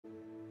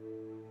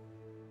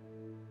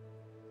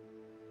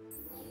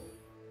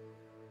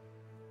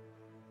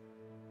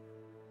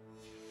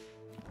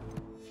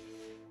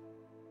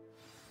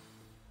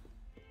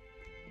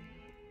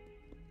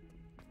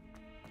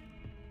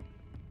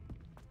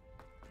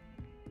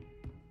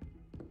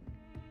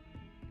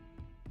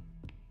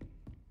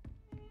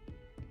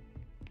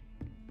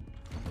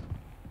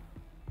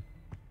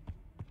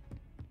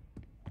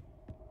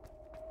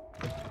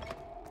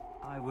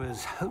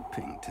was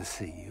hoping to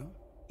see you.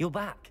 You're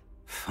back.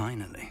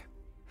 Finally.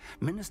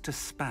 Minister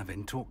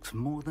Spavin talks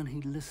more than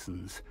he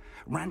listens.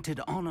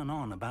 Ranted on and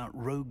on about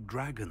rogue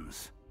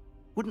dragons.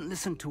 Wouldn't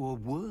listen to a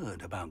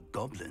word about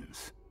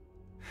goblins.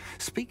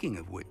 Speaking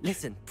of which...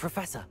 Listen,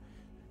 Professor.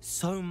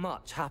 So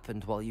much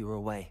happened while you were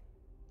away.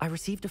 I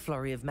received a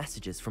flurry of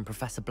messages from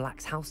Professor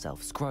Black's house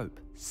elf,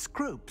 Scrope.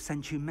 Scrope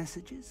sent you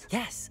messages?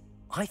 Yes.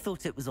 I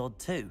thought it was odd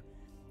too.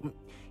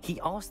 He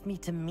asked me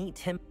to meet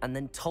him and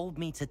then told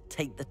me to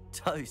take the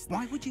toast.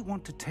 Why would you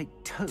want to take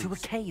toast? To a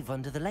cave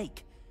under the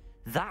lake.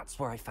 That's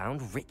where I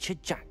found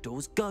Richard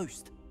Jackdaw's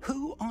ghost.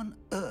 Who on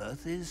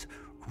earth is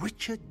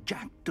Richard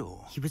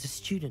Jackdaw? He was a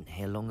student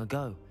here long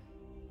ago.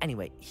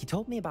 Anyway, he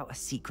told me about a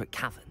secret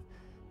cavern.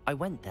 I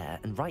went there,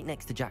 and right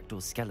next to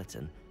Jackdaw's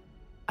skeleton,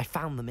 I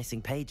found the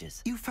missing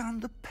pages. You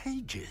found the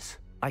pages?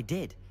 I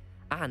did.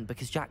 And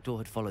because Jackdaw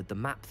had followed the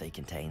map they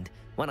contained,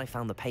 when I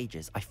found the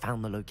pages, I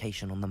found the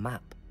location on the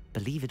map.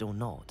 Believe it or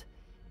not,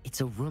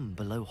 it's a room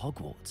below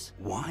Hogwarts.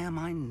 Why am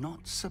I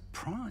not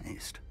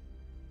surprised?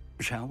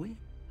 Shall we?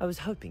 I was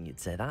hoping you'd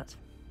say that.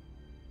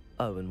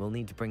 Oh, and we'll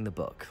need to bring the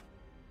book.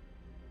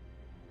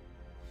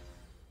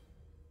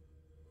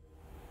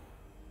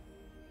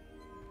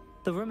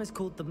 The room is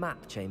called the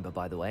Map Chamber,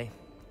 by the way.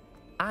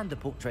 And a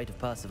portrait of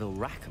Percival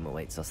Rackham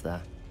awaits us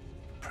there.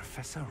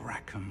 Professor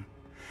Rackham.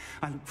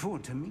 I look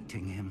forward to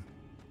meeting him.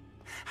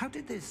 How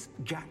did this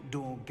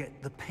Jackdaw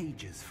get the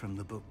pages from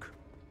the book?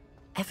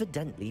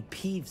 Evidently,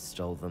 Peeves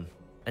stole them,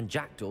 and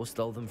Jackdaw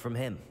stole them from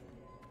him.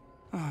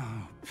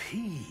 Oh,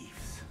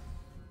 Peeves.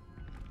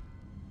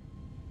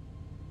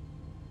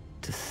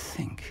 To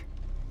think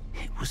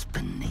it was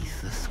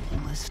beneath us all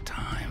this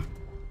time.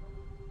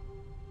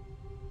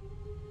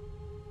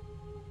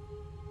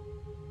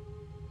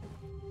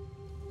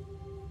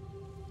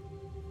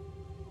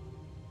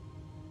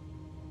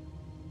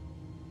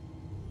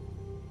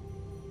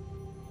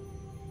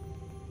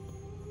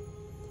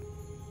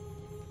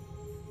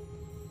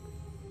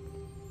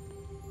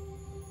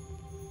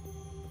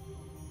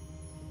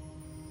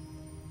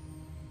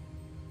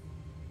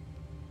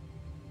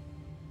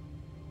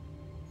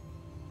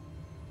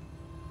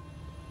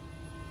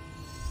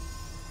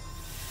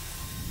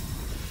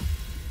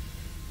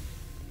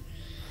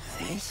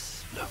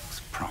 This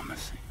looks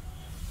promising.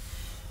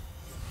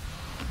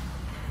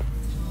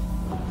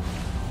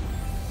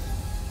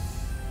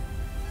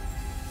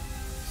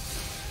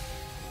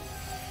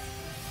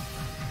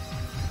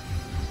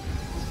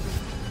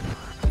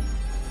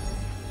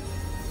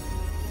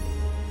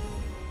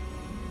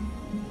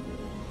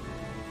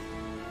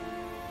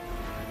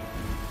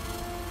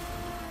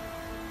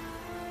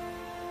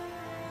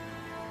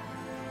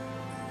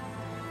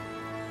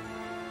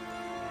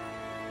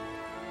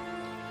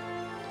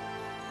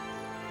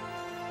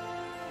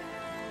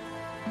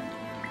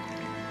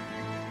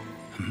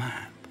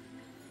 Map.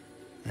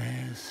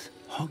 There's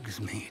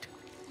Hogsmeade.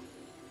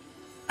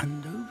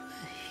 And over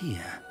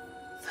here,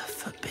 the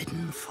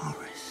Forbidden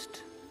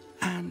Forest.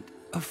 And,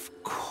 of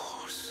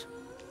course,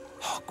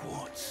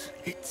 Hogwarts.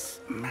 It's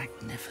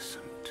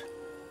magnificent.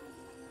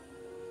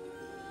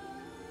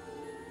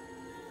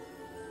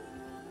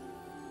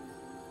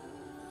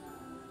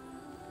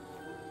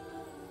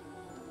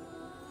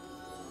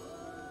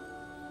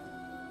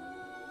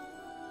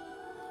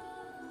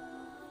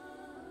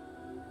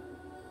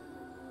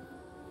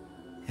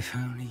 If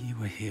only you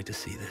were here to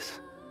see this.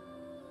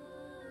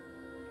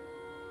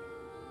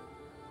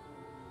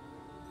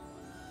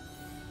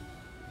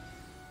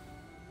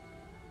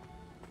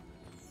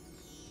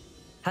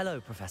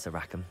 Hello, Professor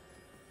Rackham.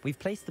 We've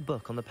placed the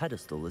book on the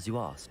pedestal as you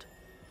asked.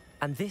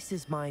 And this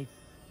is my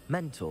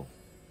mentor,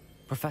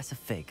 Professor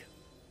Fig.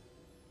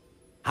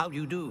 How do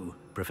you do,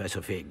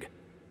 Professor Fig?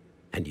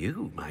 And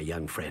you, my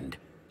young friend,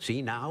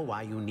 see now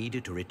why you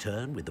needed to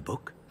return with the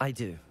book? I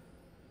do.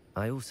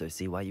 I also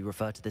see why you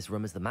refer to this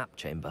room as the Map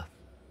Chamber.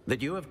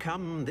 That you have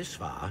come this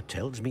far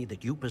tells me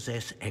that you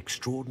possess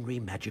extraordinary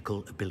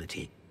magical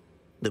ability,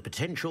 the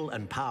potential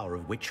and power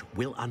of which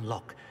will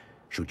unlock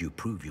should you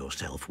prove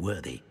yourself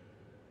worthy.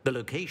 The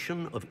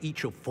location of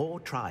each of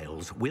 4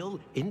 trials will,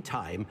 in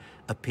time,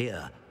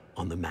 appear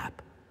on the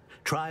map.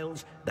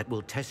 Trials that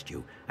will test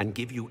you and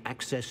give you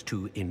access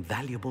to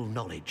invaluable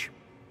knowledge.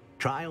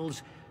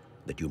 Trials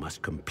that you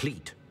must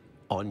complete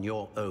on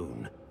your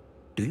own.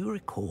 Do you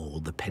recall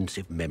the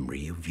pensive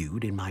memory you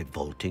viewed in my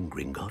vault in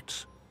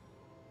Gringotts?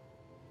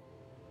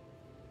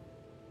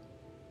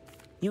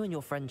 You and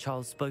your friend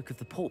Charles spoke of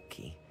the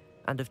Portkey,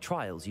 and of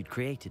trials you'd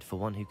created for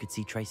one who could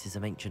see traces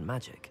of ancient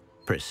magic.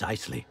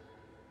 Precisely.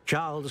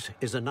 Charles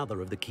is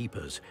another of the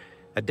Keepers,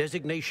 a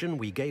designation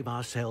we gave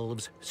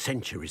ourselves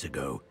centuries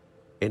ago,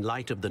 in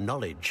light of the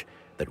knowledge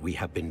that we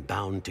have been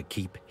bound to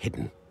keep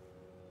hidden.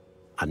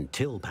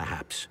 Until,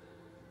 perhaps,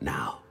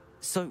 now.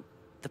 So,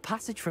 the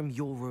passage from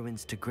your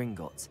ruins to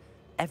Gringotts,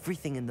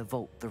 everything in the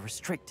vault, the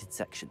restricted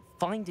section,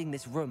 finding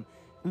this room,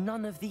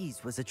 none of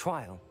these was a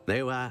trial.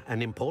 They were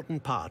an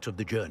important part of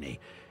the journey,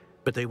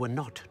 but they were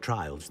not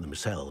trials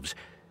themselves.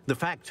 The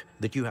fact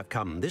that you have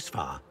come this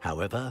far,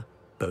 however,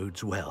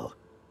 bodes well.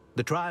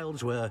 The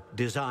trials were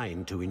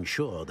designed to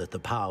ensure that the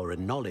power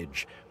and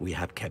knowledge we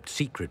have kept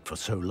secret for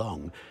so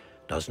long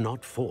does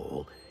not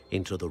fall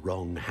into the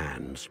wrong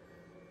hands.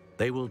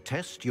 They will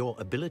test your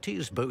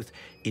abilities, both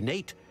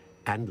innate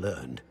and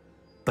learned.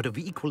 But of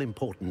equal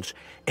importance,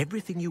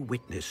 everything you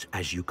witness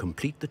as you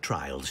complete the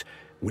trials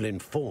will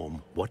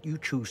inform what you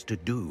choose to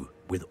do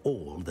with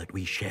all that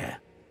we share.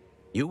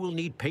 You will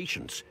need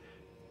patience.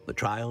 The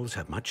trials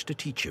have much to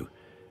teach you.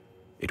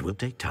 It will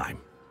take time.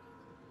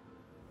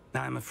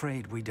 I'm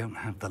afraid we don't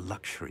have the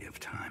luxury of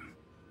time.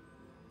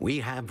 We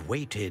have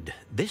waited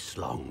this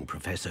long,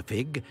 Professor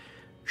Fig.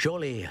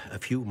 Surely a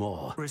few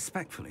more.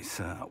 Respectfully,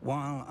 sir,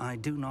 while I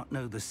do not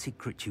know the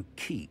secret you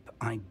keep,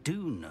 I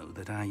do know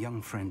that our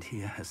young friend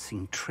here has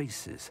seen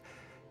traces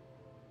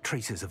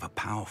of a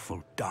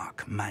powerful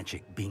dark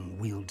magic being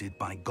wielded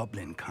by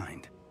goblin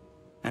kind.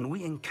 And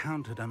we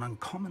encountered an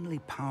uncommonly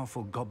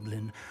powerful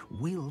goblin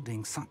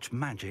wielding such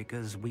magic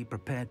as we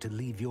prepared to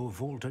leave your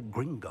vault at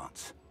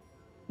Gringotts.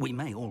 We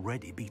may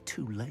already be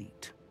too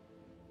late.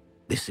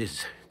 This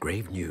is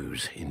grave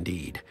news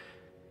indeed.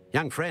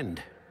 Young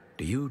friend,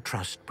 do you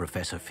trust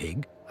Professor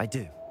Fig? I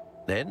do.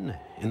 Then,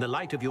 in the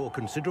light of your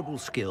considerable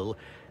skill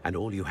and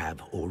all you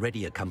have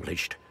already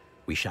accomplished,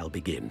 we shall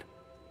begin.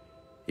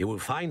 You will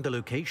find the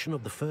location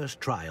of the first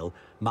trial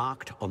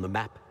marked on the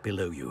map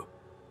below you.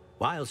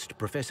 Whilst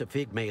Professor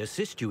Fig may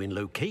assist you in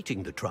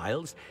locating the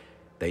trials,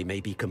 they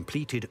may be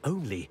completed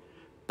only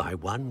by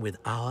one with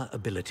our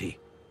ability.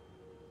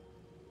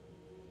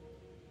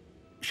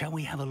 Shall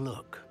we have a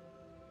look?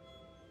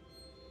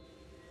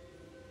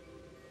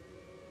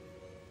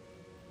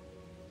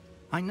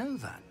 I know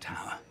that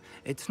tower.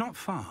 It's not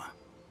far.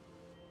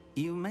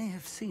 You may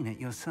have seen it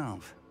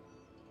yourself.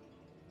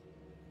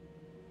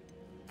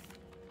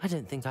 I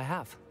don't think I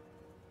have.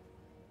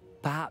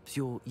 Perhaps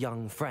your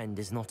young friend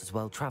is not as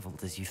well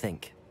traveled as you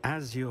think.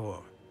 As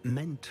your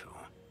mentor,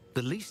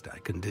 the least I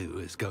can do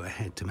is go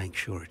ahead to make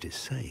sure it is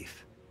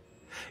safe.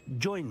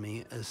 Join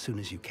me as soon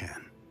as you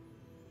can.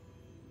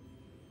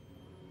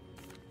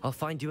 I'll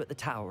find you at the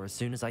tower as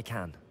soon as I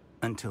can.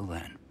 Until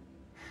then,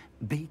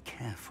 be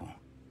careful.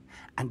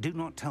 And do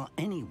not tell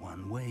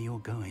anyone where you're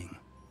going.